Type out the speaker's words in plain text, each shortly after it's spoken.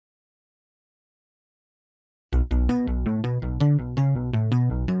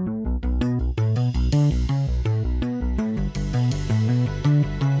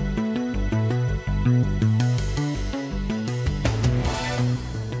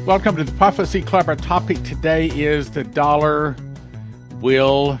Welcome to the Prophecy Club. Our topic today is the dollar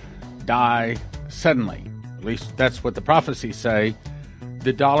will die suddenly. At least that's what the prophecies say.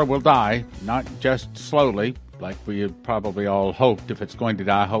 The dollar will die, not just slowly, like we had probably all hoped. If it's going to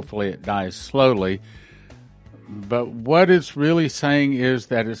die, hopefully it dies slowly. But what it's really saying is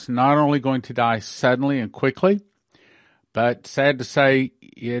that it's not only going to die suddenly and quickly, but sad to say,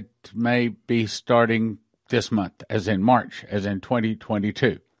 it may be starting this month, as in March, as in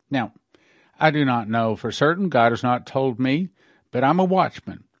 2022. Now, I do not know for certain. God has not told me, but I'm a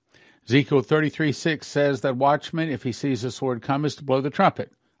watchman. Ezekiel 33:6 says that watchman, if he sees a sword come, is to blow the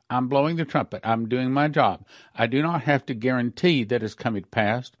trumpet. I'm blowing the trumpet. I'm doing my job. I do not have to guarantee that it's coming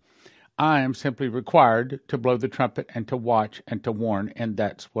past. I am simply required to blow the trumpet and to watch and to warn, and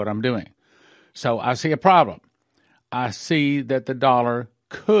that's what I'm doing. So I see a problem. I see that the dollar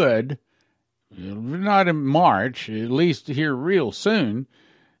could, not in March, at least here real soon,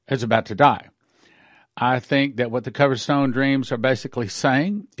 is about to die. I think that what the Coverstone Dreams are basically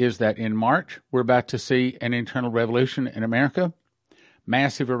saying is that in March, we're about to see an internal revolution in America,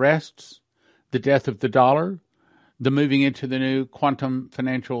 massive arrests, the death of the dollar, the moving into the new quantum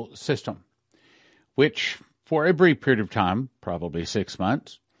financial system, which for a brief period of time, probably 6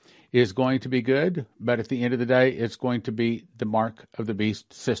 months, is going to be good, but at the end of the day, it's going to be the mark of the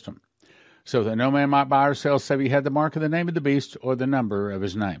beast system. So that no man might buy or sell save he had the mark of the name of the beast or the number of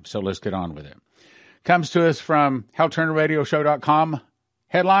his name. So let's get on with it. Comes to us from HalTurnerRadioShow.com.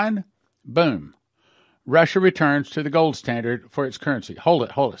 Headline, boom. Russia returns to the gold standard for its currency. Hold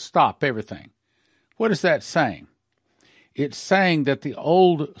it. Stop everything. What is that saying? It's saying that the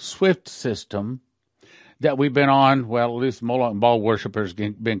old SWIFT system that we've been on, well, at least Moloch and Baal worshippers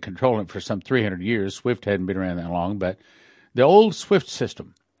have been controlling it for some 300 years. SWIFT hadn't been around that long, but the old SWIFT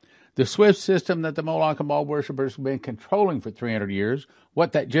system, the SWIFT system that the Moloch and Baal worshippers have been controlling for 300 years,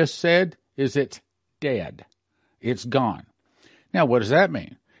 what that just said is it's dead. It's gone. Now, what does that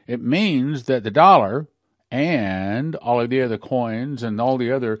mean? It means that the dollar and all of the other coins and all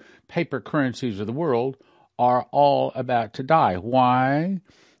the other paper currencies of the world are all about to die. Why?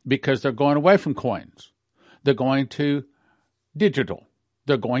 Because they're going away from coins. They're going to digital.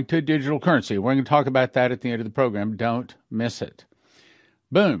 They're going to digital currency. We're going to talk about that at the end of the program. Don't miss it.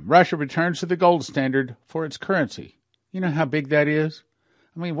 Boom. Russia returns to the gold standard for its currency. You know how big that is?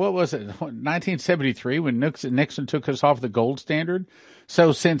 I mean, what was it, 1973 when Nixon took us off the gold standard?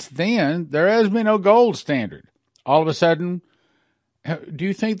 So since then, there has been no gold standard. All of a sudden, do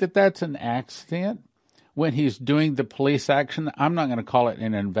you think that that's an accident? When he's doing the police action, I'm not going to call it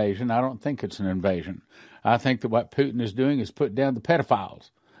an invasion. I don't think it's an invasion. I think that what Putin is doing is put down the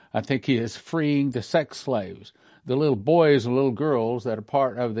pedophiles. I think he is freeing the sex slaves, the little boys and little girls that are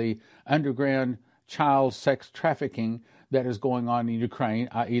part of the underground child sex trafficking that is going on in Ukraine,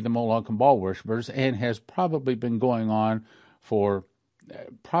 i.e. the Moloch and Baal worshippers, and has probably been going on for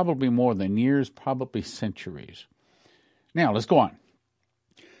probably more than years, probably centuries. Now, let's go on.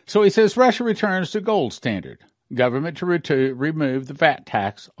 So he says Russia returns to gold standard. Government to remove the VAT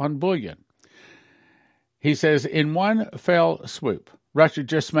tax on bullion. He says in one fell swoop, Russia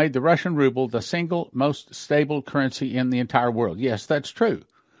just made the Russian ruble the single most stable currency in the entire world. Yes, that's true.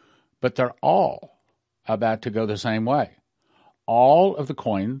 But they're all about to go the same way. All of the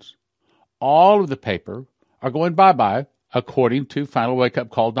coins, all of the paper are going bye-bye, according to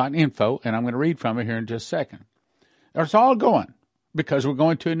finalwakeupcall.info, and I'm going to read from it here in just a second. It's all going because we're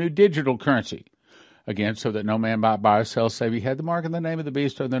going to a new digital currency. Again, so that no man might buy or sell save he had the mark of the name of the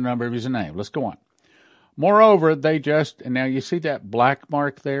beast or the number of his name. Let's go on. Moreover, and now you see that black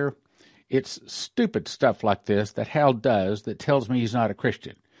mark there? It's stupid stuff like this that Hal does that tells me he's not a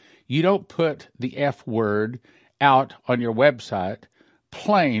Christian. You don't put the F word out on your website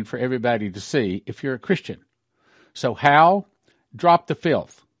plain for everybody to see if you're a Christian. So Hal, drop the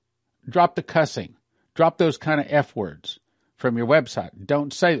filth, drop the cussing, drop those kind of F words from your website.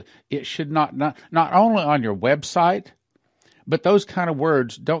 Don't say it. Should not only on your website, but those kind of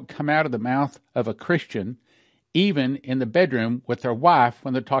words don't come out of the mouth of a Christian, even in the bedroom with their wife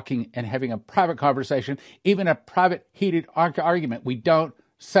when they're talking and having a private conversation, even a private heated argument. We don't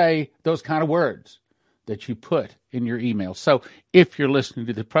say those kind of words that you put in your email. So if you're listening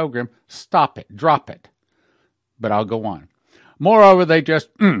to the program, stop it, drop it. But I'll go on. Moreover, they just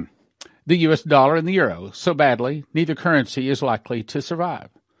the U.S. dollar and the euro so badly, neither currency is likely to survive.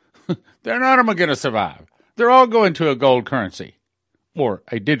 They're not going to survive. They're all going to a gold currency or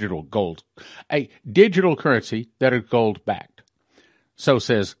a digital currency that is gold backed. So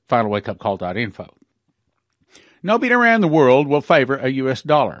says finalwakeupcall.info. Nobody around the world will favor a U.S.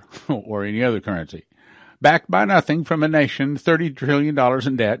 dollar or any other currency backed by nothing from a nation $30 trillion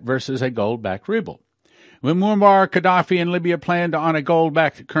in debt versus a gold-backed ruble. When Muammar Gaddafi in Libya planned on a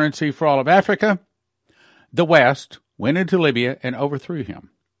gold-backed currency for all of Africa, the West went into Libya and overthrew him.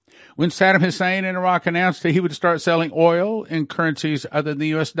 When Saddam Hussein in Iraq announced that he would start selling oil in currencies other than the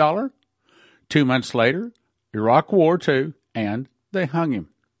U.S. dollar, 2 months later, Iraq War II, and they hung him.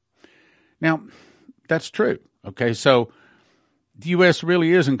 Now, that's true. Okay, so the U.S.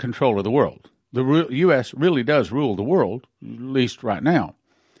 really is in control of the world. The U.S. really does rule the world, at least right now.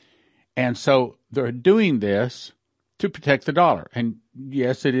 And so they're doing this to protect the dollar. And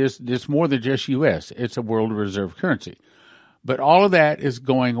yes, it's more than just U.S. It's a world reserve currency. But all of that is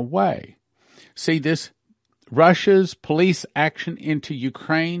going away. See, this Russia's police action into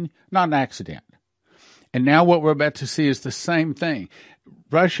Ukraine, not an accident. And now what we're about to see is the same thing.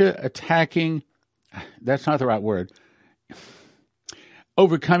 Russia attacking, that's not the right word,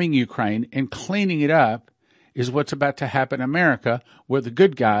 overcoming Ukraine and cleaning it up is what's about to happen in America, where the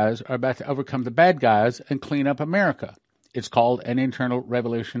good guys are about to overcome the bad guys and clean up America. It's called an internal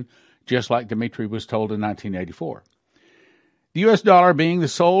revolution, just like Dmitry was told in 1984. The U.S. dollar being the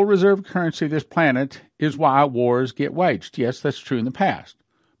sole reserve currency of this planet is why wars get waged. Yes, that's true in the past,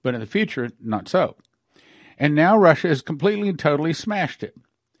 but in the future, not so. And now Russia has completely and totally smashed it.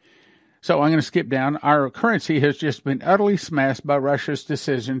 So I'm going to skip down. Our currency has just been utterly smashed by Russia's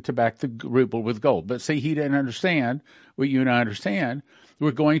decision to back the ruble with gold. But see, he didn't understand what you and I understand.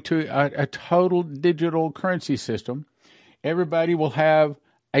 We're going to a total digital currency system. Everybody will have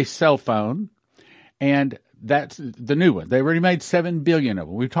a cell phone, and that's the new one. They already made 7 billion of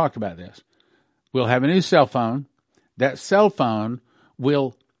them. We've talked about this. We'll have a new cell phone. That cell phone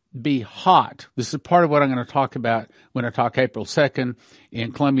will be hot. This is part of what I'm going to talk about when I talk April 2nd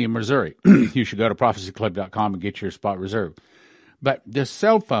in Columbia, Missouri. You should go to prophecyclub.com and get your spot reserved. But this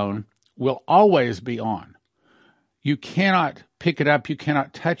cell phone will always be on. You cannot pick it up. You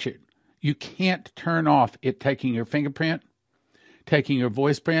cannot touch it. You can't turn off it taking your fingerprint, taking your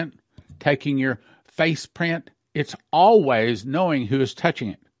voice print, taking your face print. It's always knowing who is touching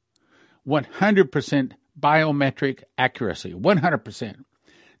it. 100% biometric accuracy, 100%.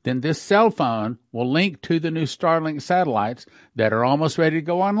 Then this cell phone will link to the new Starlink satellites that are almost ready to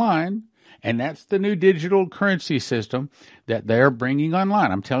go online, and that's the new digital currency system that they're bringing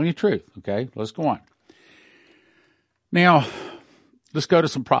online. I'm telling you the truth, okay? Let's go on. Now, let's go to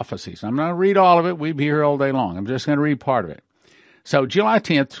some prophecies. I'm not going to read all of it. We'd be here all day long. I'm just going to read part of it. So July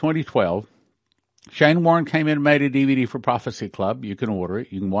 10th, 2012, Shane Warren came in and made a DVD for Prophecy Club. You can order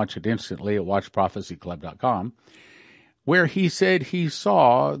it. You can watch it instantly at watchprophecyclub.com, where he said he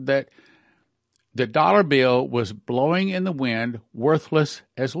saw that the dollar bill was blowing in the wind, worthless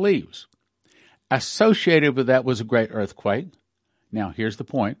as leaves. Associated with that was a great earthquake. Now, here's the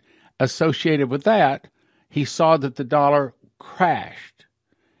point. Associated with that, he saw that the dollar crashed.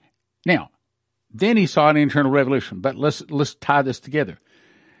 Now, then he saw an internal revolution. But let's tie this together.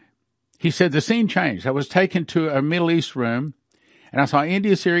 He said the scene changed. I was taken to a Middle East room, and I saw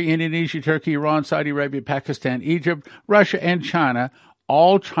India, Syria, Indonesia, Turkey, Iran, Saudi Arabia, Pakistan, Egypt, Russia, and China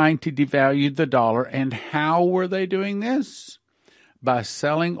all trying to devalue the dollar. And how were they doing this? By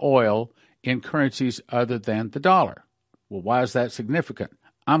selling oil in currencies other than the dollar. Well, why is that significant?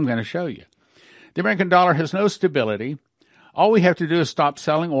 I'm going to show you. The American dollar has no stability. All we have to do is stop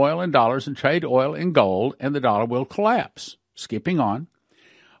selling oil in dollars and trade oil in gold, and the dollar will collapse. Skipping on.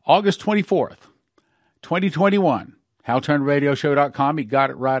 August 24th, 2021, HalTurnRadioShow.com, he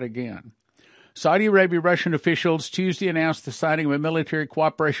got it right again. Saudi Arabia Russian officials Tuesday announced the signing of a military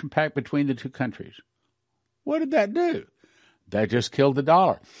cooperation pact between the two countries. What did that do? That just killed the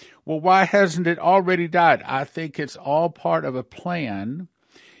dollar. Well, why hasn't it already died? I think it's all part of a plan.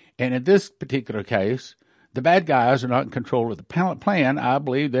 And in this particular case, the bad guys are not in control of the plan. I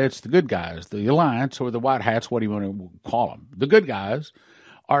believe that's the good guys, the alliance or the white hats, what do you want to call them? The good guys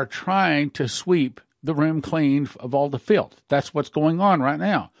are trying to sweep the room clean of all the filth. That's what's going on right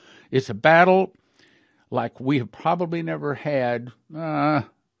now. It's a battle like we have probably never had,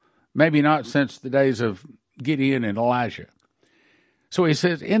 maybe not since the days of Gideon and Elijah. So he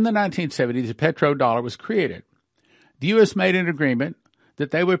says, in the 1970s, the petrodollar was created. The U.S. made an agreement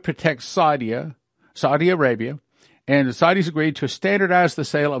that they would protect Saudi Arabia, and the Saudis agreed to standardize the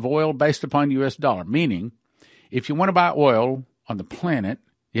sale of oil based upon U.S. dollar, meaning if you want to buy oil on the planet,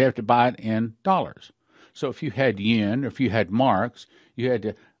 you have to buy it in dollars. So if you had yen, or if you had marks, you had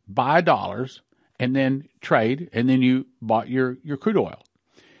to buy dollars and then trade, and then you bought your crude oil.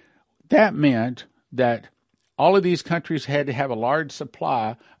 That meant that all of these countries had to have a large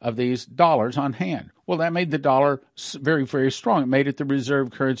supply of these dollars on hand. Well, that made the dollar very, very strong. It made it the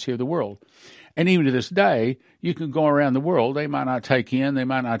reserve currency of the world. And even to this day, you can go around the world. They might not take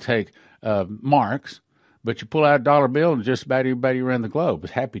marks, but you pull out a dollar bill and just about everybody around the globe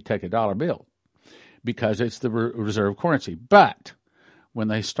is happy to take a dollar bill because it's the reserve currency. But when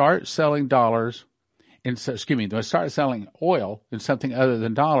they start selling when they start selling oil in something other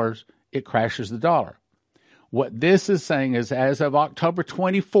than dollars, it crashes the dollar. What this is saying is as of October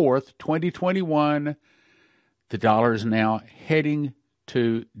 24th, 2021, the dollar is now heading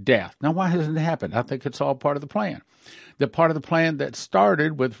to death. Now, why hasn't it happened? I think it's all part of the plan. The part of the plan that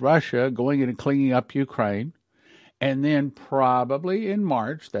started with Russia going in and cleaning up Ukraine, and then probably in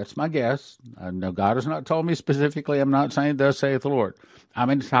March, that's my guess. No, God has not told me specifically. I'm not saying thus saith the Lord. I'm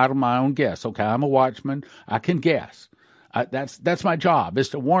entitled to my own guess. Okay, I'm a watchman. I can guess. That's my job, is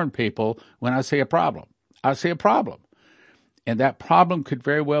to warn people when I see a problem. I see a problem. And that problem could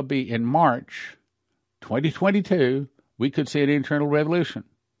very well be in March 2022, we could see an internal revolution.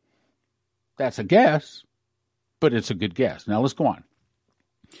 That's a guess, but it's a good guess. Now let's go on.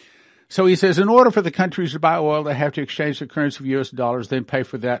 So he says, in order for the countries to buy oil, they have to exchange the currency of U.S. dollars, then pay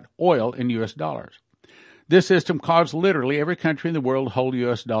for that oil in U.S. dollars. This system caused literally every country in the world to hold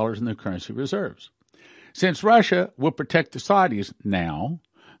U.S. dollars in their currency reserves. Since Russia will protect the Saudis now,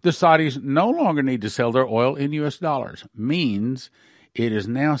 the Saudis no longer need to sell their oil in U.S. dollars. Means it is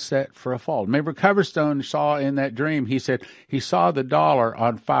now set for a fall. Remember, Coverstone saw in that dream, he said he saw the dollar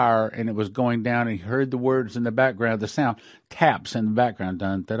on fire and it was going down, and he heard the words in the background, the sound, taps in the background,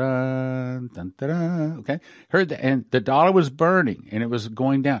 dun, da, dun, dun, da, dun, okay? Heard that, and the dollar was burning and it was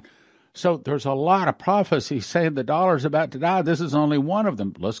going down. So there's a lot of prophecy saying the dollar's about to die. This is only one of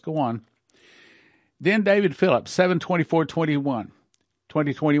them. Let's go on. Then David Phillips,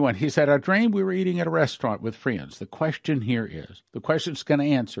 7/24/2021, he said, I dreamed we were eating at a restaurant with friends. The question it's going to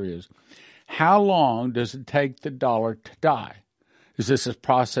answer is, how long does it take the dollar to die? Is this a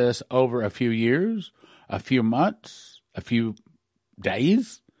process over a few years, a few months, a few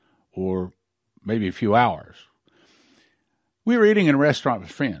days, or maybe a few hours? We were eating in a restaurant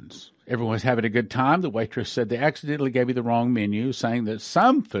with friends. Everyone was having a good time. The waitress said they accidentally gave me the wrong menu, saying that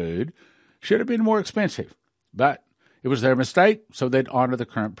some food should have been more expensive, but it was their mistake, so they'd honor the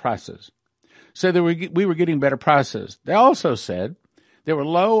current prices. So we were getting better prices. They also said they were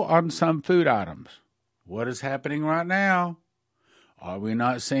low on some food items. What is happening right now? Are we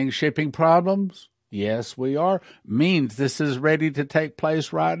not seeing shipping problems? Yes, we are. Means this is ready to take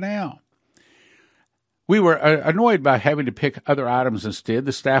place right now. We were annoyed by having to pick other items instead.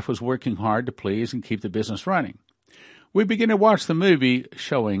 The staff was working hard to please and keep the business running. We began to watch the movie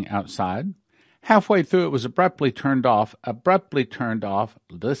showing outside. Halfway through, it was abruptly turned off.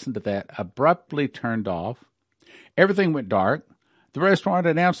 Listen to that. Abruptly turned off. Everything went dark. The restaurant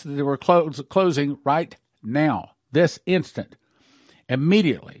announced that they were closing right now, this instant,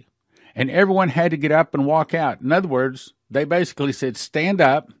 immediately. And everyone had to get up and walk out. In other words, they basically said, stand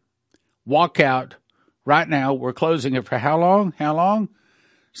up, walk out. Right now, we're closing it for how long?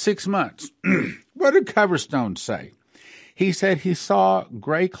 6 months. What did Coverstone say? He said he saw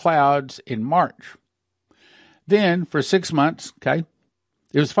gray clouds in March. Then, for 6 months, okay,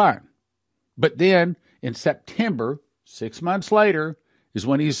 it was fine. But then, in September, 6 months later, is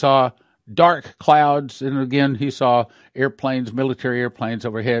when he saw dark clouds. And again, he saw airplanes, military airplanes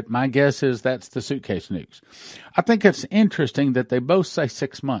overhead. My guess is that's the Suitcase Nukes. I think it's interesting that they both say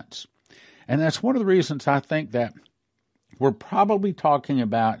 6 months. And that's one of the reasons I think that we're probably talking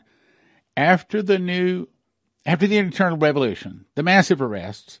about after the internal revolution, the massive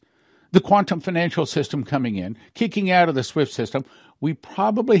arrests, the quantum financial system coming in, kicking out of the SWIFT system, we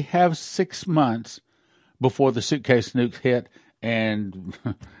probably have 6 months before the Suitcase Nukes hit. And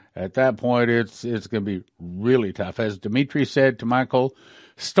at that point, it's going to be really tough. As Dimitri said to Michael,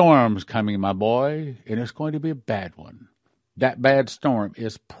 storm's coming, my boy, and it's going to be a bad one. That bad storm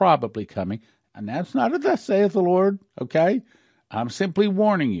is probably coming. And that's not a thus saith the Lord, okay? I'm simply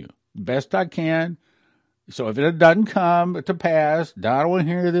warning you best I can. So if it doesn't come to pass, I don't want to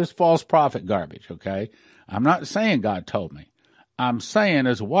hear this false prophet garbage, okay? I'm not saying God told me. I'm saying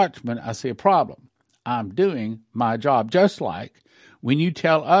as a watchman, I see a problem. I'm doing my job, just like when you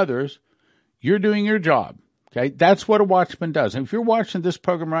tell others you're doing your job, okay? That's what a watchman does. And if you're watching this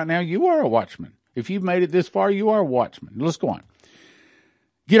program right now, you are a watchman. If you've made it this far, you are a watchman. Let's go on.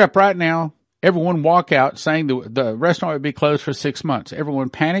 Get up right now. Everyone walk out saying the restaurant would be closed for 6 months. Everyone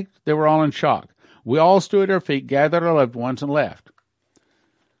panicked. They were all in shock. We all stood at our feet, gathered our loved ones, and left.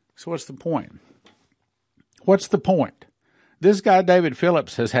 So what's the point? What's the point? This guy, David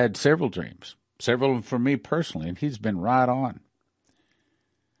Phillips, has had several dreams, several of them for me personally, and he's been right on.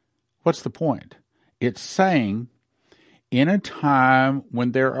 What's the point? It's saying in a time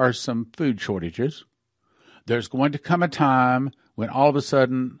when there are some food shortages, there's going to come a time when all of a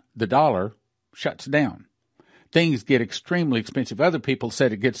sudden the dollar shuts down. Things get extremely expensive. Other people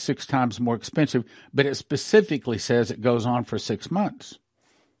said it gets 6 times more expensive, but it specifically says it goes on for 6 months.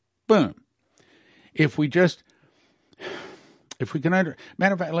 Boom. If we can matter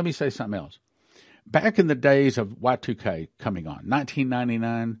of fact, let me say something else. Back in the days of Y2K coming on,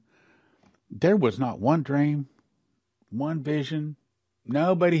 1999, there was not one dream, one vision.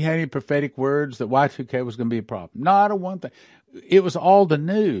 Nobody had any prophetic words that Y2K was going to be a problem. Not a one thing. It was all the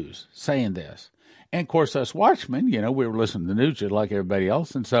news saying this. And, of course, us watchmen, we were listening to the news just like everybody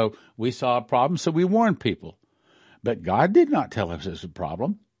else, and so we saw a problem, so we warned people. But God did not tell us it's a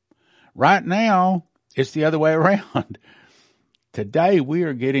problem. Right now, it's the other way around. Today, we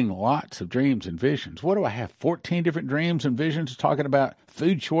are getting lots of dreams and visions. What do I have? 14 different dreams and visions talking about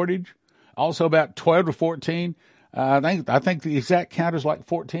food shortage. Also about 12 to 14. I think the exact count is like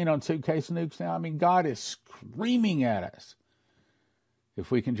 14 on Suitcase Nukes now. I mean, God is screaming at us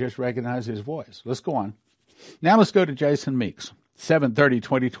if we can just recognize his voice. Let's go on. Now let's go to Jason Meeks,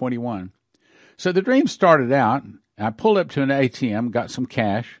 7/30/2021. So the dream started out, and I pulled up to an ATM, got some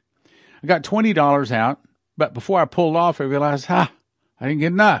cash. I got $20 out, but before I pulled off, I realized, I didn't get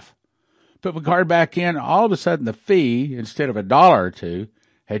enough. Put my card back in. All of a sudden, the fee, instead of $1 or $2,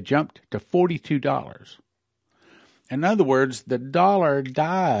 had jumped to $42. In other words, the dollar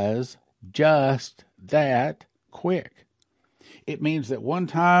dies just that quick. It means that one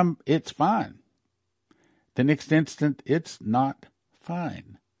time it's fine. The next instant, it's not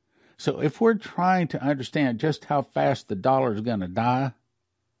fine. So if we're trying to understand just how fast the dollar is going to die,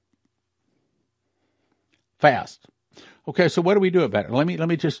 fast. Okay, so what do we do about it? Let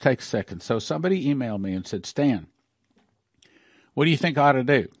me just take a second. So somebody emailed me and said, Stan, what do you think I ought to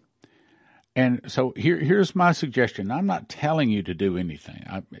do? And so here's my suggestion. I'm not telling you to do anything.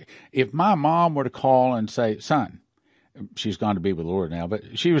 If my mom were to call and say, son, she's gone to be with the Lord now,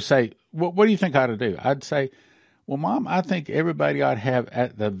 but she would say, what do you think I ought to do? I'd say, well, Mom, I think everybody ought to have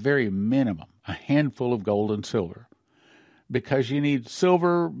at the very minimum a handful of gold and silver, because you need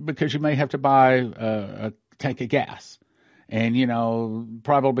silver because you may have to buy a tank of gas. And,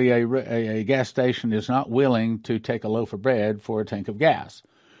 probably a gas station is not willing to take a loaf of bread for a tank of gas.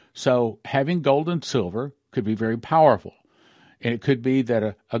 So having gold and silver could be very powerful. And it could be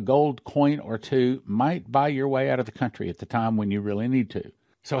that a gold coin or two might buy your way out of the country at the time when you really need to.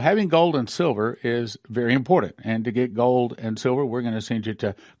 So having gold and silver is very important. And to get gold and silver, we're going to send you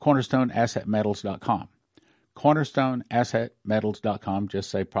to cornerstoneassetmetals.com. cornerstoneassetmetals.com.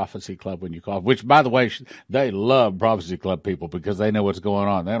 Just say Prophecy Club when you call, which, by the way, they love Prophecy Club people because they know what's going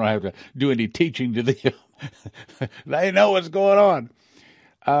on. They don't have to do any teaching to them. They know what's going on.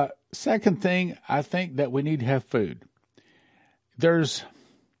 Second thing, I think that we need to have food. There's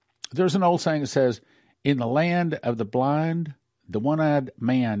an old saying that says, in the land of the blind, the one-eyed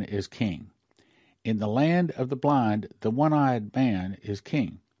man is king. In the land of the blind, the one-eyed man is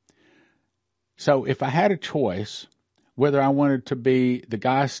king. So if I had a choice, whether I wanted to be the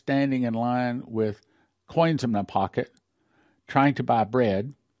guy standing in line with coins in my pocket, trying to buy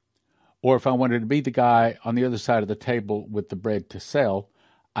bread, or if I wanted to be the guy on the other side of the table with the bread to sell,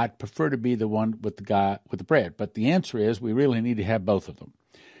 I'd prefer to be the one with the guy with the bread. But the answer is we really need to have both of them.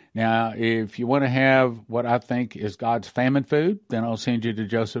 Now, if you want to have what I think is God's famine food, then I'll send you to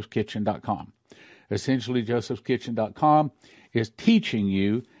josephskitchen.com. Essentially, josephskitchen.com is teaching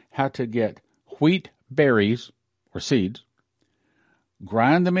you how to get wheat berries or seeds,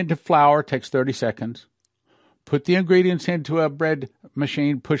 grind them into flour, takes 30 seconds, put the ingredients into a bread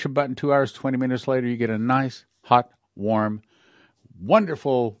machine, push a button, 2 hours, 20 minutes later, you get a nice, hot, warm,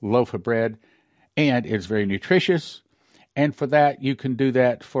 wonderful loaf of bread, and it's very nutritious. And for that, you can do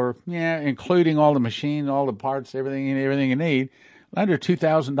that for, including all the machine, all the parts, everything you need, under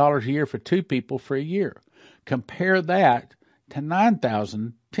 $2,000 a year for 2 people for a year. Compare that to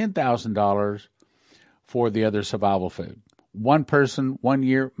 $9,000, $10,000 for the other survival food. One person, 1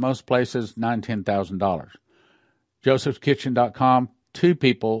 year, most places, $9,000, $10,000. josephskitchen.com, 2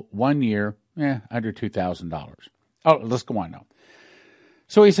 people, 1 year, under $2,000. Oh, let's go on now.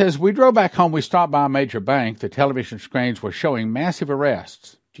 So he says, we drove back home. We stopped by a major bank. The television screens were showing massive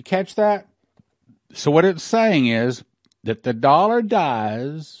arrests. Did you catch that? So what it's saying is that the dollar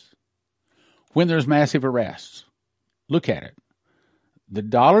dies when there's massive arrests. Look at it. The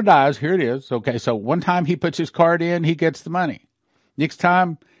dollar dies. Here it is. Okay, so one time he puts his card in, he gets the money. Next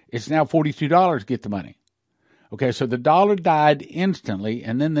time, it's now $42 to get the money. Okay, so the dollar died instantly,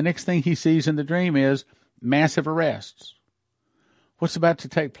 and then the next thing he sees in the dream is massive arrests. What's about to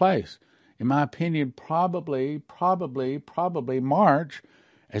take place? in my opinion, probably March,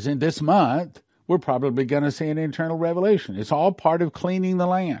 as in this month, we're probably going to see an internal revolution. It's all part of cleaning the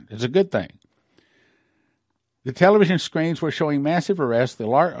land. It's a good thing. The television screens were showing massive arrests. The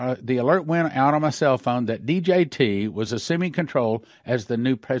alert went out on my cell phone that DJT was assuming control as the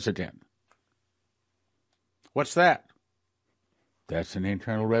new president. What's that? That's an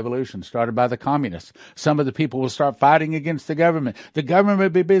internal revolution started by the communists. Some of the people will start fighting against the government. The government will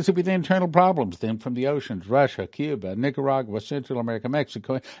be busy with the internal problems. Then from the oceans, Russia, Cuba, Nicaragua, Central America,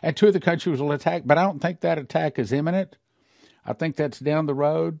 Mexico, and 2 of the countries will attack. But I don't think that attack is imminent. I think that's down the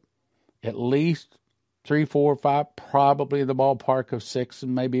road, at least 3, 4, 5, probably in the ballpark of 6,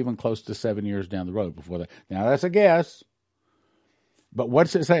 and maybe even close to 7 years down the road before that. Now, that's a guess. But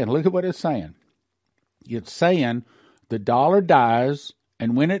what's it saying? Look at what it's saying. It's saying the dollar dies,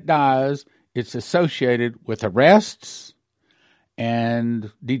 and when it dies, it's associated with arrests and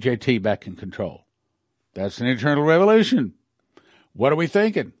DJT back in control. That's an internal revolution. What are we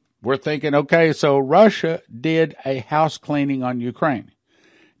thinking? We're thinking, okay, so Russia did a house cleaning on Ukraine.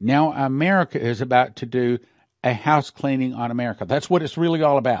 Now America is about to do a house cleaning on America. That's what it's really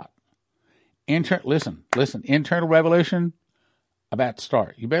all about. Listen, internal revolution about to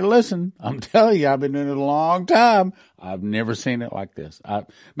start. You better listen. I'm telling you, I've been doing it a long time. I've never seen it like this.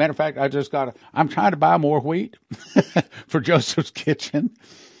 Matter of fact, I'm trying to buy more wheat for Joseph's Kitchen.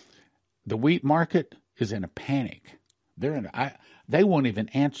 The wheat market is in a panic. They won't even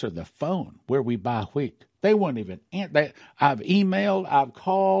answer the phone where we buy wheat. They won't even answer. I've emailed, I've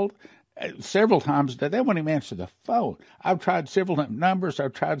called several times. They won't even answer the phone. I've tried several numbers.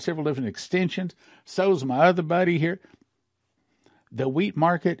 I've tried several different extensions. So's my other buddy here. The wheat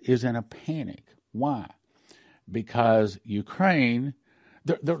market is in a panic. Why? Because Ukraine,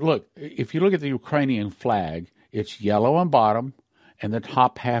 look, if you look at the Ukrainian flag, it's yellow on bottom and the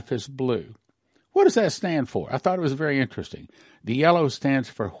top half is blue. What does that stand for? I thought it was very interesting. The yellow stands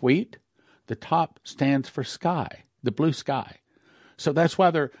for wheat. The top stands for sky, the blue sky. So that's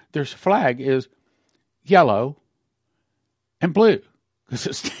why their flag is yellow and blue, because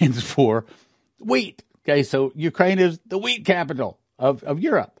it stands for wheat. Okay, so Ukraine is the wheat capital of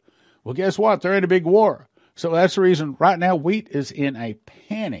Europe. Well, guess what? They're in a big war. So that's the reason right now wheat is in a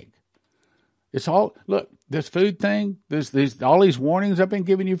panic. It's all, look, this food thing, all these warnings I've been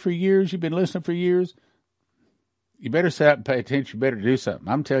giving you for years, you've been listening for years. You better sit up and pay attention. You better do something.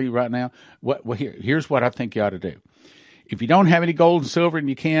 I'm telling you right now, here's what I think you ought to do. If you don't have any gold and silver and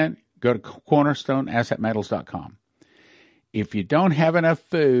you can, go to cornerstoneassetmetals.com. If you don't have enough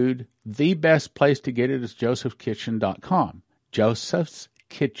food, the best place to get it is josephskitchen.com.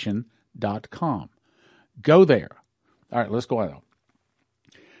 josephskitchen.com. Go there. All right, let's go on.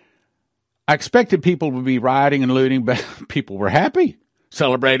 I expected people would be rioting and looting, but people were happy,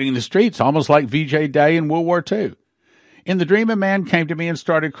 celebrating in the streets, almost like VJ Day in World War II. In the dream, a man came to me and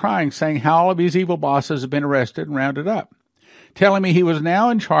started crying, saying how all of his evil bosses had been arrested and rounded up, telling me he was now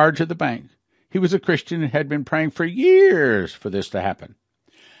in charge of the bank. He was a Christian and had been praying for years for this to happen.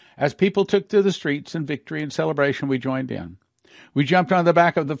 As people took to the streets in victory and celebration, we joined in. We jumped on the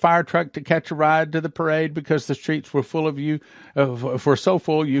back of the fire truck to catch a ride to the parade because the streets were full of were so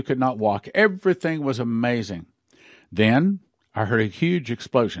full you could not walk. Everything was amazing. Then I heard a huge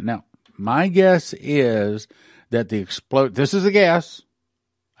explosion. Now, my guess is that this is a guess.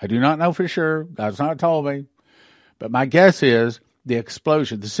 I do not know for sure. God's not told me. But my guess is the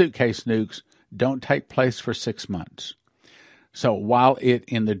explosion, the suitcase nukes, don't take place for 6 months. So while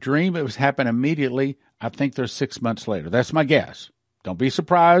in the dream it was happening immediately, I think they're 6 months later. That's my guess. Don't be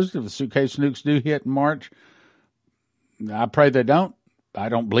surprised if the suitcase nukes do hit in March. I pray they don't. I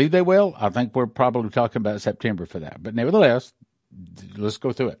don't believe they will. I think we're probably talking about September for that. But nevertheless, let's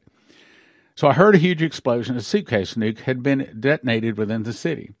go through it. So I heard a huge explosion. A suitcase nuke had been detonated within the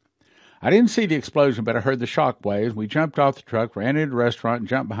city. I didn't see the explosion, but I heard the shock waves. We jumped off the truck, ran into a restaurant, and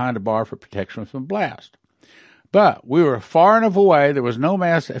jumped behind a bar for protection from the blast. But we were far enough away, there was no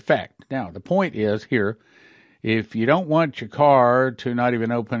mass effect. Now, the point is here, if you don't want your car to not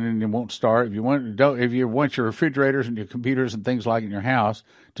even open and it won't start, if you want your refrigerators and your computers and things like in your house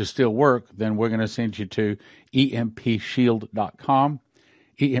to still work, then we're going to send you to empshield.com.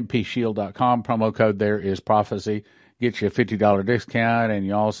 empshield.com, promo code there is Prophecy. Get you a $50 discount, and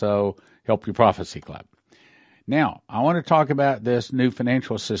you also help your Prophecy Club. Now, I want to talk about this new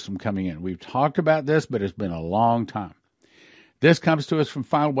financial system coming in. We've talked about this, but it's been a long time. This comes to us from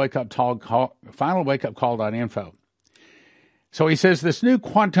finalwakeupcall.info. So he says this new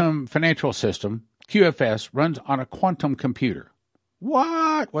quantum financial system, QFS, runs on a quantum computer.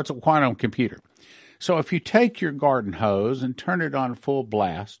 What? What's a quantum computer? So if you take your garden hose and turn it on full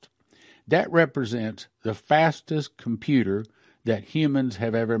blast, That represents the fastest computer that humans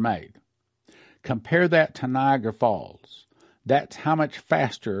have ever made. Compare that to Niagara Falls. That's how much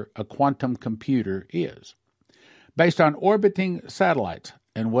faster a quantum computer is. Based on orbiting satellites.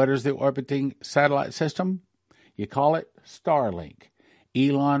 And what is the orbiting satellite system? You call it Starlink.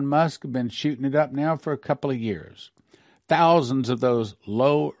 Elon Musk has been shooting it up now for a couple of years. Thousands of those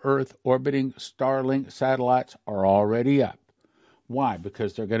low Earth orbiting Starlink satellites are already up. Why?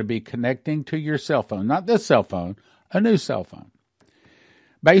 Because they're going to be connecting to your cell phone. Not this cell phone, a new cell phone.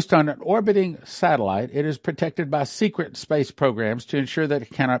 Based on an orbiting satellite, it is protected by secret space programs to ensure that it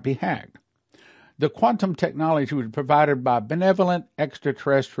cannot be hacked. The quantum technology was provided by benevolent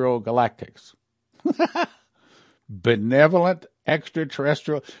extraterrestrial galactics. Benevolent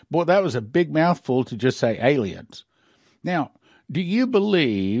extraterrestrial. Boy, that was a big mouthful to just say aliens. Now, do you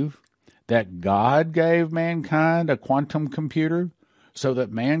believe that God gave mankind a quantum computer so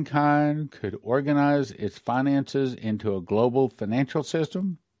that mankind could organize its finances into a global financial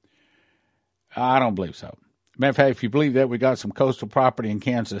system? I don't believe so. Matter of fact, if you believe that, we got some coastal property in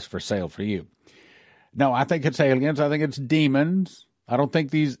Kansas for sale for you. No, I think it's aliens. I think it's demons. I don't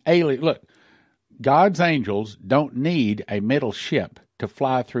think these aliens... Look, God's angels don't need a metal ship to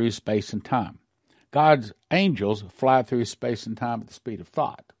fly through space and time. God's angels fly through space and time at the speed of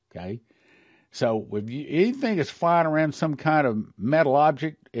thought, okay? So if anything is flying around some kind of metal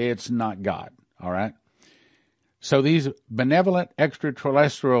object, it's not God, all right? So these benevolent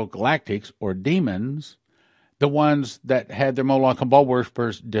extraterrestrial galactics, or demons, the ones that had their Moloch and Baal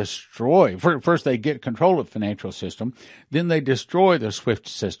worshippers destroy. First, they get control of the financial system. Then they destroy the SWIFT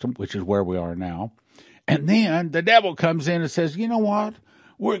system, which is where we are now. And then the devil comes in and says, you know what?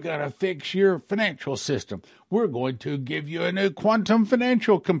 We're going to fix your financial system. We're going to give you a new quantum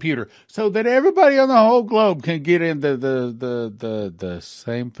financial computer so that everybody on the whole globe can get into the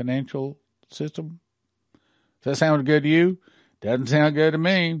same financial system. Does that sound good to you? Doesn't sound good to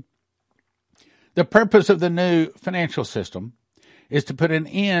me. The purpose of the new financial system is to put an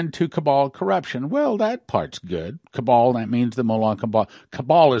end to cabal corruption. Well, that part's good. Cabal, that means the Moloch and Baal.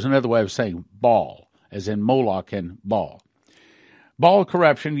 Cabal is another way of saying Baal, as in Moloch and Baal. Baal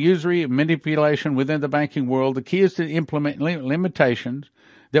corruption, usury, and manipulation within the banking world. The key is to implement limitations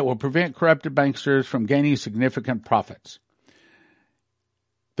that will prevent corrupted banksters from gaining significant profits.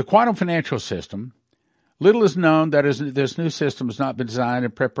 The quantum financial system. Little is known that this new system has not been designed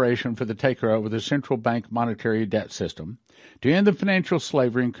in preparation for the takeover of the central bank monetary debt system to end the financial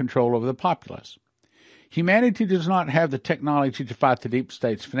slavery and control over the populace. Humanity does not have the technology to fight the deep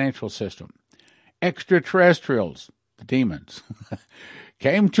state's financial system. Extraterrestrials, the demons,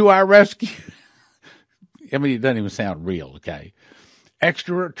 came to our rescue. I mean, it doesn't even sound real, okay?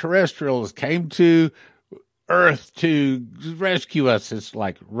 Extraterrestrials came to Earth to rescue us. It's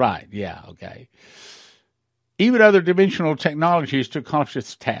like, right, yeah, okay. Even other dimensional technologies to accomplish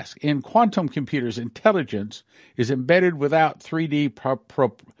this task. In quantum computers, intelligence is embedded without 3D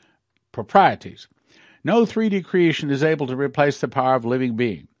proprieties. No 3D creation is able to replace the power of living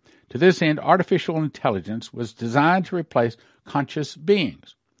being. To this end, artificial intelligence was designed to replace conscious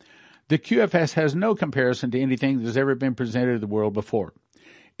beings. The QFS has no comparison to anything that has ever been presented to the world before.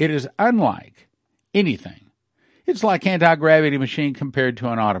 It is unlike anything. It's like anti-gravity machine compared to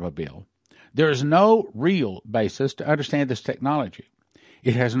an automobile. There is no real basis to understand this technology.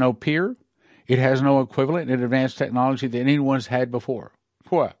 It has no peer. It has no equivalent in advanced technology that anyone's had before.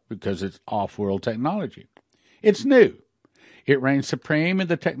 Why? Because it's off-world technology. It's new. It reigns supreme in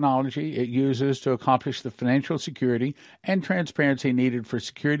the technology it uses to accomplish the financial security and transparency needed for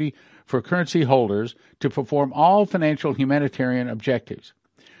security for currency holders to perform all financial humanitarian objectives.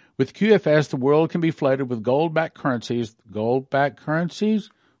 With QFS, the world can be flooded with gold-backed currencies. Gold-backed currencies?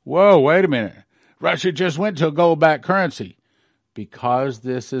 Whoa, wait a minute. Russia just went to a gold-backed currency. Because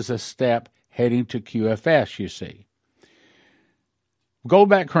this is a step heading to QFS, you see.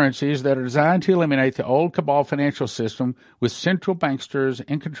 Gold-backed currencies that are designed to eliminate the old cabal financial system with central banksters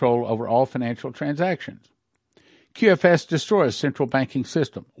in control over all financial transactions. QFS destroys central banking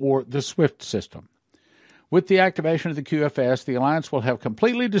system, or the SWIFT system. With the activation of the QFS, the alliance will have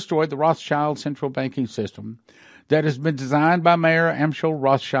completely destroyed the Rothschild central banking system that has been designed by Mayor Amschel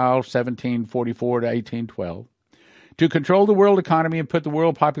Rothschild 1744 to 1812 to control the world economy and put the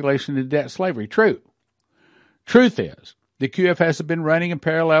world population into debt slavery. True. Truth is, the QFS has been running in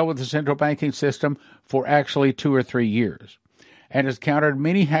parallel with the central banking system for actually 2 or 3 years and has countered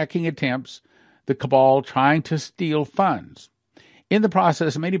many hacking attempts, the cabal trying to steal funds. In the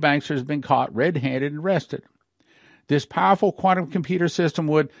process, many banksters have been caught red-handed and arrested. This powerful quantum computer system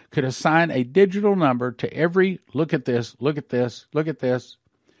could assign a digital number to every look at this,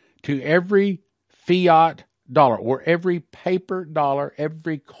 to every fiat dollar or every paper dollar,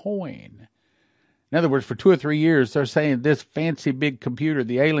 every coin. In other words, for 2 or 3 years, they're saying this fancy big computer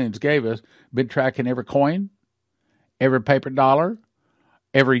the aliens gave us been tracking every coin, every paper dollar,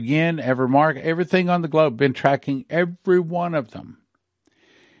 every yen, every mark, everything on the globe, been tracking every one of them.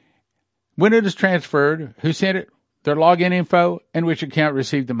 When it is transferred, who sent it, their login info, and which account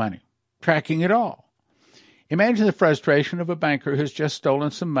received the money. Tracking it all. Imagine the frustration of a banker who's just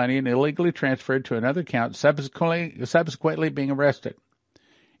stolen some money and illegally transferred to another account, subsequently being arrested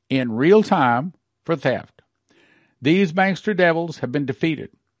in real time for theft. These bankster devils have been defeated.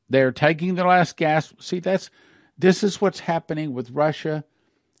 They are taking their last gasp. See, this is what's happening with Russia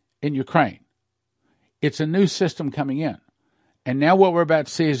and Ukraine. It's a new system coming in. And now what we're about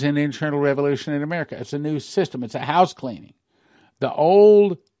to see is an internal revolution in America. It's a new system. It's a house cleaning. The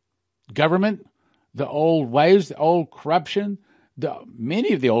old government, the old ways, the old corruption,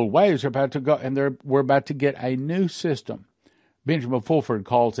 many of the old ways are about to go, and we're about to get a new system. Benjamin Fulford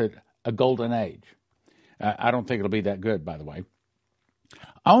calls it a golden age. I don't think it'll be that good, by the way.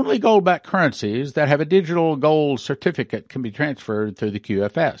 Only gold-backed currencies that have a digital gold certificate can be transferred through the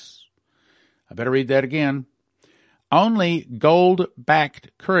QFS. I better read that again. Only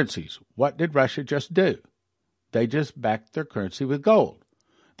gold-backed currencies. What did Russia just do? They just backed their currency with gold.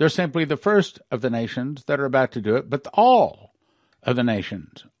 They're simply the first of the nations that are about to do it, but all of the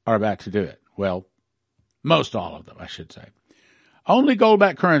nations are about to do it. Well, most all of them, I should say. Only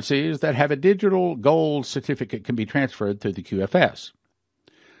gold-backed currencies that have a digital gold certificate can be transferred through the QFS.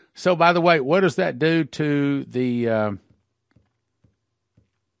 So, by the way, what does that do to the...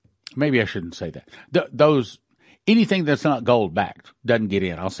 maybe I shouldn't say that. Anything that's not gold-backed doesn't get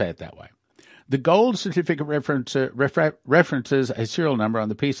in. I'll say it that way. The gold certificate references a serial number on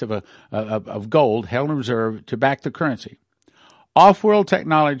the piece of gold held in reserve to back the currency. Off-world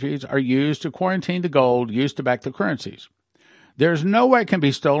technologies are used to quarantine the gold used to back the currencies. There's no way it can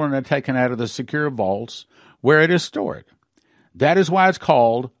be stolen and taken out of the secure vaults where it is stored. That is why it's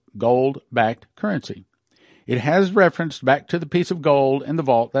called gold-backed currency. It has reference back to the piece of gold in the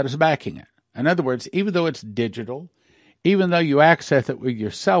vault that is backing it. In other words, even though it's digital, even though you access it with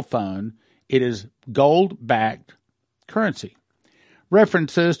your cell phone, it is gold-backed currency.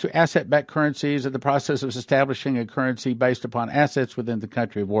 References to asset-backed currencies are the process of establishing a currency based upon assets within the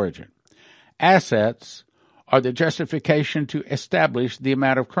country of origin. Assets are the justification to establish the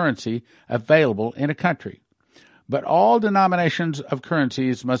amount of currency available in a country. But all denominations of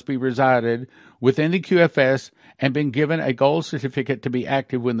currencies must be resided within the QFS and been given a gold certificate to be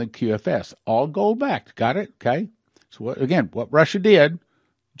active within the QFS. All gold-backed. Got it? Okay. So, what Russia did,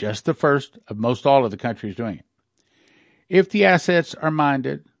 just the first of most all of the countries doing it. If the assets are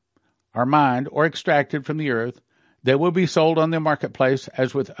mined or extracted from the earth, they will be sold on the marketplace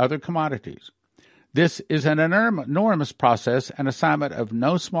as with other commodities. This is an enormous process and assignment of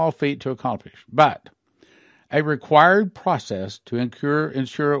no small feat to accomplish, but a required process to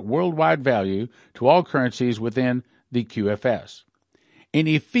ensure worldwide value to all currencies within the QFS.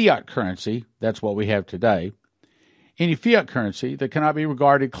 Any fiat currency, that's what we have today, any fiat currency that cannot be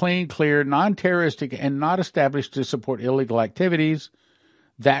regarded clean, clear, non-terroristic, and not established to support illegal activities,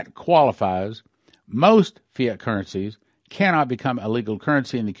 that qualifies. Most fiat currencies cannot become a legal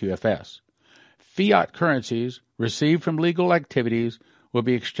currency in the QFS. Fiat currencies received from legal activities will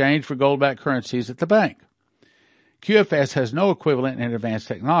be exchanged for gold-backed currencies at the bank. QFS has no equivalent in advanced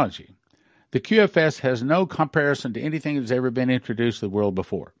technology. The QFS has no comparison to anything that has ever been introduced to the world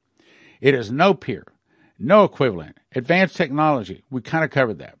before. It has no peer, no equivalent. Advanced technology, we kind of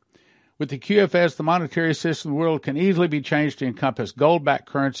covered that. With the QFS, the monetary system of the world can easily be changed to encompass gold-backed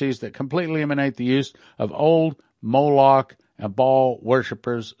currencies that completely eliminate the use of old Moloch and Baal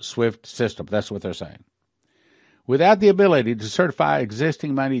worshippers' SWIFT system. That's what they're saying. Without the ability to certify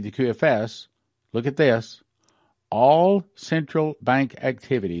existing money to QFS, look at this, all central bank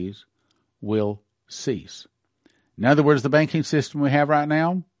activities will cease. In other words, the banking system we have right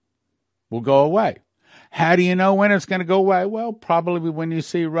now will go away. How do you know when it's going to go away? Well, probably when you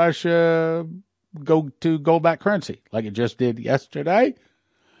see Russia go to gold-backed currency, like it just did yesterday.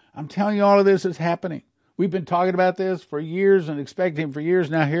 I'm telling you, all of this is happening. We've been talking about this for years and expecting for years.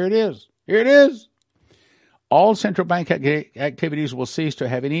 Now here it is. Here it is. All central bank activities will cease to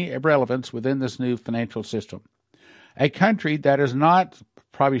have any relevance within this new financial system. A country that is not,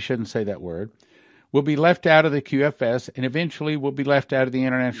 probably shouldn't say that word, will be left out of the QFS and eventually will be left out of the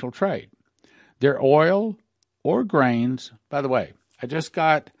international trade. Their oil or grains, by the way, I just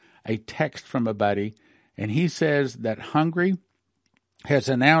got a text from a buddy, and he says that Hungary has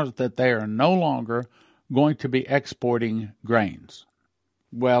announced that they are no longer going to be exporting grains.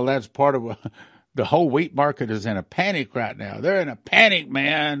 Well, that's part of the whole wheat market is in a panic right now. They're in a panic,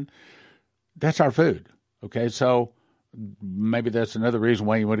 man. That's our food. Okay, so maybe that's another reason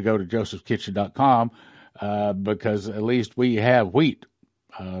why you want to go to josephskitchen.com because at least we have wheat.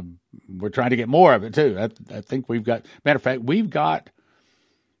 We're trying to get more of it, too. I think we've got, matter of fact, we've got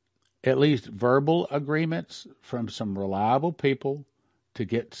at least verbal agreements from some reliable people to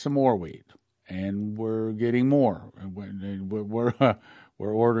get some more wheat. And we're getting more.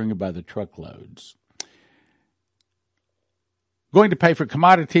 We're ordering it by the truckloads. Going to pay for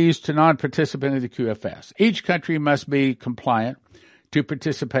commodities to non-participant in the QFS. Each country must be compliant to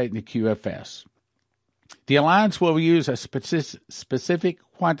participate in the QFS. The alliance will use a specific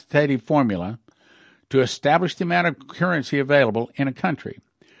quantitative formula to establish the amount of currency available in a country,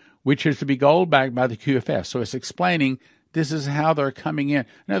 which is to be gold-backed by the QFS. So it's explaining this is how they're coming in.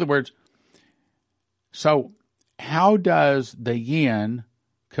 In other words, so how does the yen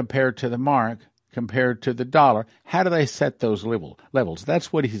compare to the mark, compared to the dollar? How do they set those levels?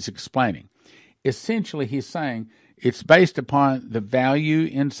 That's what he's explaining. Essentially, he's saying it's based upon the value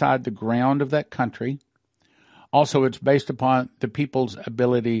inside the ground of that country. Also, it's based upon the people's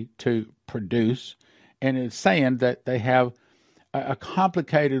ability to produce. And it's saying that they have a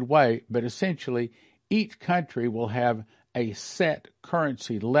complicated way, but essentially each country will have a set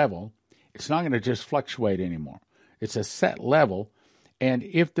currency level. It's not going to just fluctuate anymore. It's a set level. And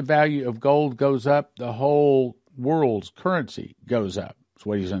if the value of gold goes up, the whole world's currency goes up. That's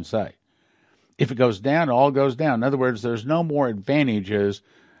what he's going to say. If it goes down, it all goes down. In other words, there's no more advantages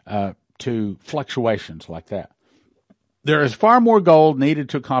to fluctuations like that. There is far more gold needed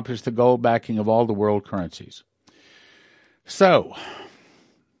to accomplish the gold backing of all the world currencies. So,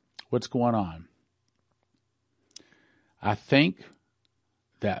 what's going on? I think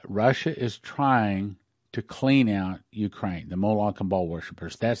that Russia is trying to clean out Ukraine, the Moloch and Baal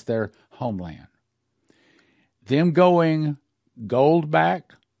worshippers. That's their homeland. Them going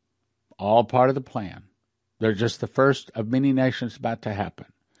gold-backed, all part of the plan. They're just the first of many nations about to happen.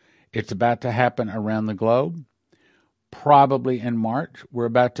 It's about to happen around the globe. Probably in March, we're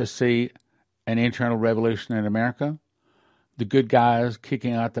about to see an internal revolution in America. The good guys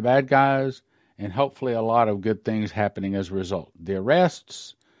kicking out the bad guys, and hopefully a lot of good things happening as a result. The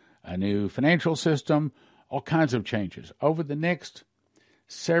arrests, a new financial system, all kinds of changes. Over the next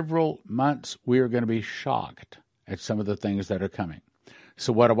several months, we are going to be shocked at some of the things that are coming.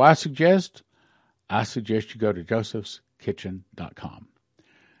 So what do I suggest? I suggest you go to josephskitchen.com.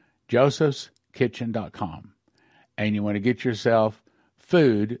 josephskitchen.com. And you want to get yourself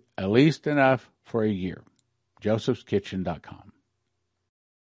food, at least enough for a year. josephskitchen.com.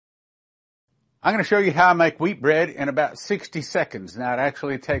 I'm going to show you how I make wheat bread in about 60 seconds. Now, it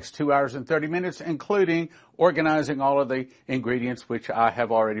actually takes 2 hours and 30 minutes, including organizing all of the ingredients, which I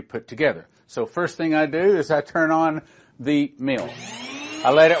have already put together. So first thing I do is I turn on the mill.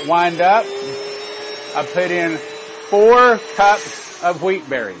 I let it wind up. I put in 4 cups of wheat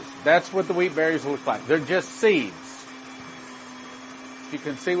berries. That's what the wheat berries look like. They're just seeds. You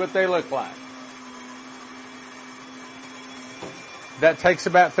can see what they look like. That takes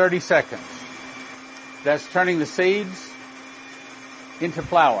about 30 seconds. That's turning the seeds into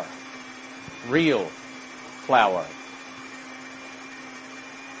flour. Real flour.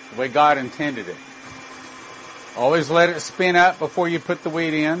 The way God intended it. Always let it spin up before you put the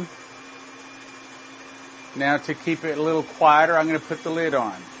wheat in. Now to keep it a little quieter, I'm going to put the lid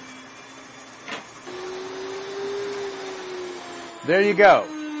on. There you go.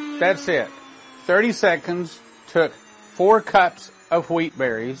 That's it. 30 seconds, took 4 cups of wheat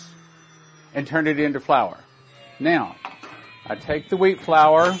berries and turned it into flour. Now, I take the wheat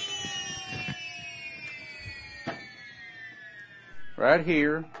flour right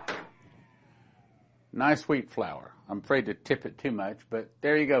here. Nice wheat flour. I'm afraid to tip it too much, but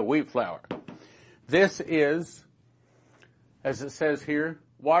there you go, wheat flour. This is, as it says here,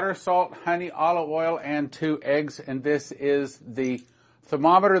 water, salt, honey, olive oil, and 2 eggs. And this is the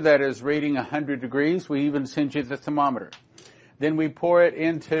thermometer that is reading 100 degrees. We even send you the thermometer. Then we pour it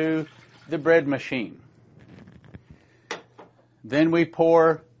into the bread machine. Then we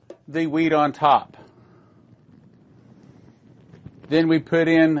pour the wheat on top. Then we put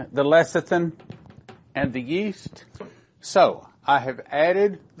in the lecithin and the yeast. So, I have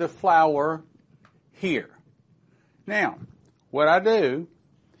added the flour here. Now, what I do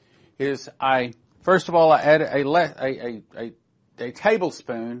is first of all, I add a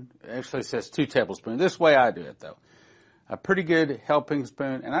tablespoon. Actually, it says 2 tablespoons. This way I do it, though. A pretty good helping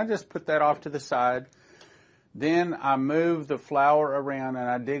spoon, and I just put that off to the side. Then I move the flour around, and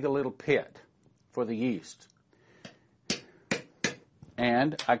I dig a little pit for the yeast.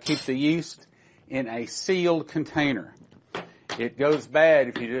 and I keep the yeast in a sealed container. It goes bad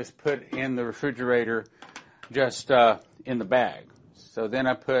if you just put it in the refrigerator just in the bag. So then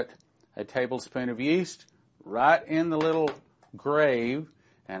I put a tablespoon of yeast right in the little grave,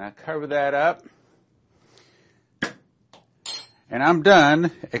 and I cover that up. And I'm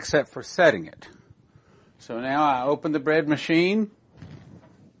done except for setting it. So now I open the bread machine.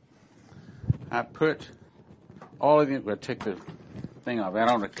 I put all of it, we'll take the thing off. I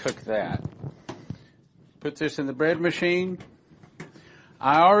don't want to cook that. Put this in the bread machine.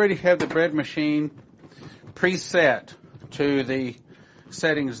 I already have the bread machine preset to the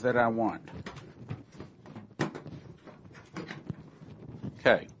settings that I want.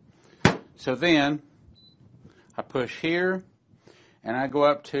 Okay. So then I push here and I go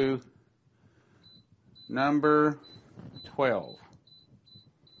up to number 12.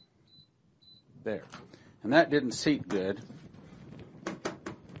 There. And that didn't seat good.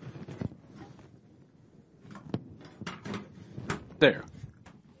 There.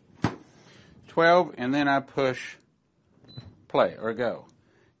 12, and then I push play or go.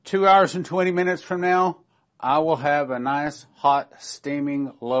 2 hours and 20 minutes from now, I will have a nice, hot,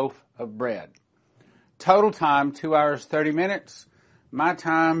 steaming loaf of bread. Total time, 2 hours, 30 minutes. My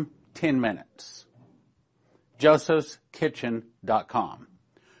time, 10 minutes. josephskitchen.com.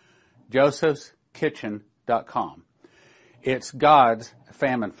 josephskitchen.com. It's God's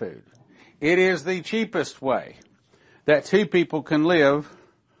famine food. It is the cheapest way that two people can live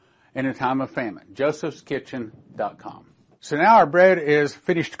in a time of famine. josephskitchen.com. So now our bread is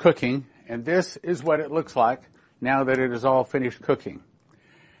finished cooking, and this is what it looks like now that it is all finished cooking.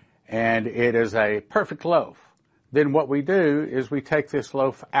 And it is a perfect loaf. Then what we do is we take this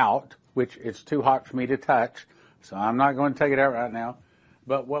loaf out, which it's too hot for me to touch, so I'm not going to take it out right now.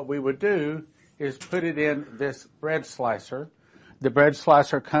 But what we would do is put it in this bread slicer. The bread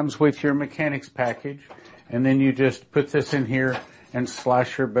slicer comes with your mechanics package, and then you just put this in here and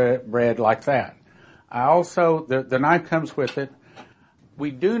slice your bread like that. I also, the knife comes with it.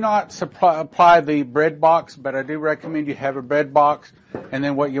 We do not apply the bread box, but I do recommend you have a bread box. And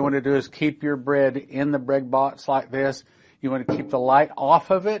then what you want to do is keep your bread in the bread box like this. You want to keep the light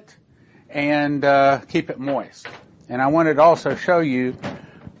off of it and keep it moist. And I wanted to also show you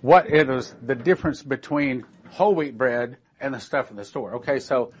what it is, the difference between whole wheat bread and the stuff in the store. Okay,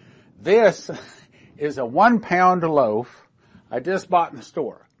 so this is a 1 pound loaf I just bought in the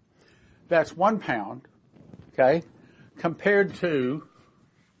store. That's 1 pound, okay, compared to,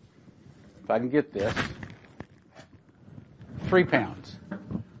 if I can get this, 3 pounds.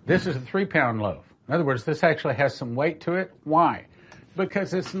 This is a 3 pound loaf. In other words, this actually has some weight to it. Why?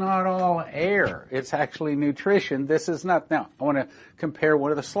 Because it's not all air. It's actually nutrition. This is not. Now, I want to compare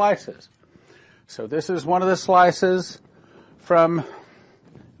one of the slices. So this is one of the slices from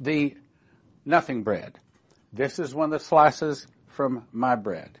the nothing bread. This is one of the slices from my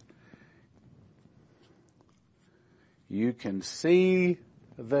bread. You can see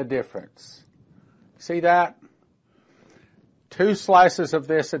the difference. See that? 2 slices of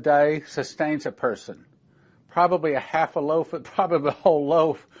this a day sustains a person. Probably a half a loaf, probably a whole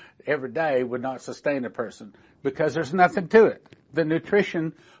loaf every day would not sustain a person because there's nothing to it. The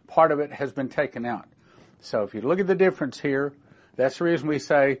nutrition part of it has been taken out. So if you look at the difference here, that's the reason we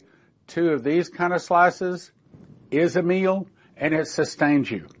say 2 of these kind of slices is a meal and it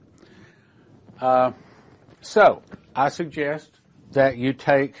sustains you. So I suggest that you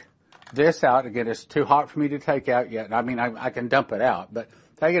take this out. Again, it's too hot for me to take out yet. I mean, I can dump it out, but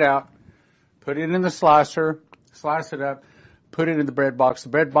take it out, put it in the slicer, slice it up, put it in the bread box. The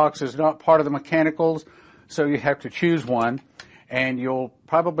bread box is not part of the mechanicals, so you have to choose one, and you'll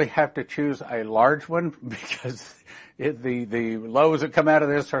probably have to choose a large one because the loaves that come out of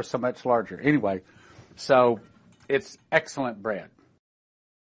this are so much larger. Anyway, so it's excellent bread.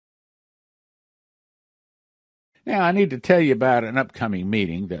 Now, I need to tell you about an upcoming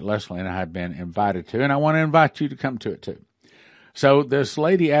meeting that Leslie and I have been invited to, and I want to invite you to come to it too. So this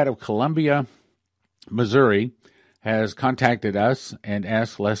lady out of Columbia, Missouri, has contacted us and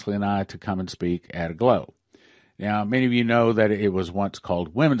asked Leslie and I to come and speak at a Glow. Now, many of you know that it was once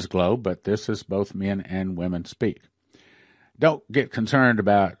called Women's Glow, but this is both men and women speak. Don't get concerned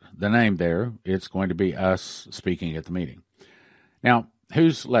about the name there. It's going to be us speaking at the meeting. Now,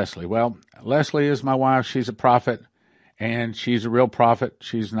 who's Leslie? Well, Leslie is my wife. She's a prophet, and she's a real prophet.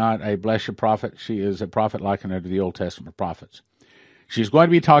 She's not a bless you prophet. She is a prophet likened unto the Old Testament prophets. She's going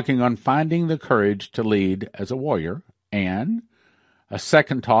to be talking on finding the courage to lead as a warrior and a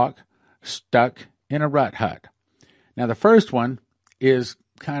second talk, stuck in a rut hut. Now, the first one is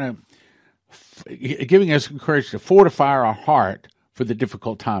kind of giving us courage to fortify our heart for for the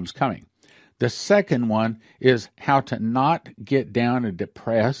difficult times coming. The second one is how to not get down and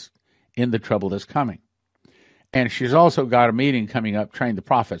depressed in the trouble that's coming. And she's also got a meeting coming up, Train the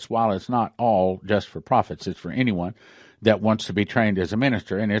Prophets. While it's not all just for prophets, it's for anyone that wants to be trained as a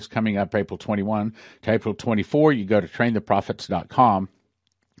minister. And it's coming up April 21 to April 24. You go to traintheprophets.com,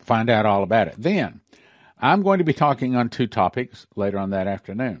 find out all about it. Then I'm going to be talking on two topics later on that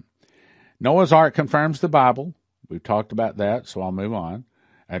afternoon. Noah's Ark confirms the Bible. We've talked about that, so I'll move on.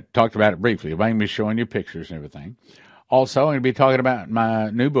 I talked about it briefly. I'm going to be showing you pictures and everything. Also, I'm going to be talking about my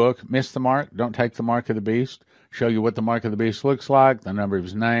new book, Miss the Mark, Don't Take the Mark of the Beast. Show you what the Mark of the Beast looks like, the number of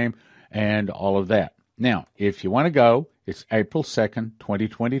his name, and all of that. Now, if you want to go, it's April 2nd,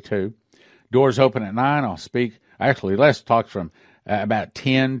 2022. Doors open at 9. I'll speak. Actually, Les talks from about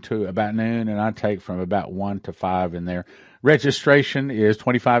 10 to about noon, and I take from about 1 to 5 in there. Registration is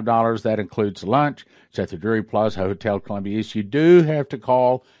 $25. That includes lunch. It's at the Drury Plaza Hotel Columbia East. You do have to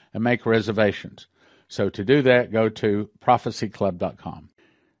call and make reservations. So to do that, go to prophecyclub.com.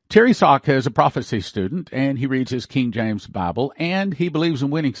 Terry Sock is a prophecy student, and he reads his King James Bible, and he believes in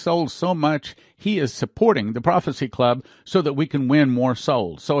winning souls so much he is supporting the Prophecy Club so that we can win more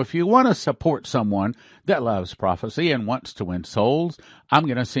souls. So if you want to support someone that loves prophecy and wants to win souls, I'm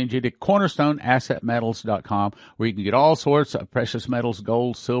going to send you to cornerstoneassetmetals.com, where you can get all sorts of precious metals,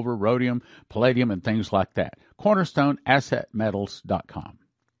 gold, silver, rhodium, palladium, and things like that. cornerstoneassetmetals.com.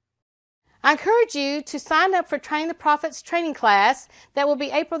 I encourage you to sign up for Train the Prophets training class that will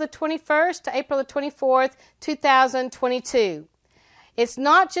be April the 21st to April the 24th, 2022. It's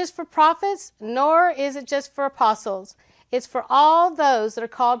not just for prophets, nor is it just for apostles. It's for all those that are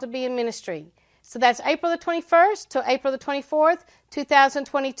called to be in ministry. So that's April the 21st to April the 24th,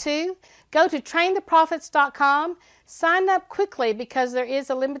 2022. Go to traintheprophets.com. Sign up quickly because there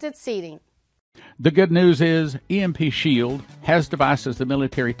is a limited seating. The good news is EMP Shield has devices the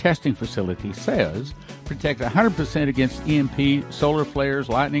military testing facility says protect 100% against EMP, solar flares,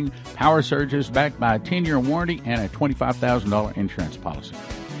 lightning, power surges, backed by a 10-year warranty and a $25,000 insurance policy.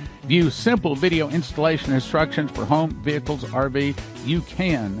 View simple video installation instructions for home, vehicles, RV. You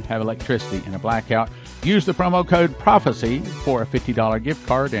can have electricity in a blackout. Use the promo code PROPHECY for a $50 gift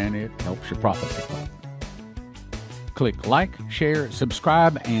card, and it helps your prophecy club. Click like, share,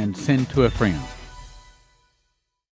 subscribe, and send to a friend.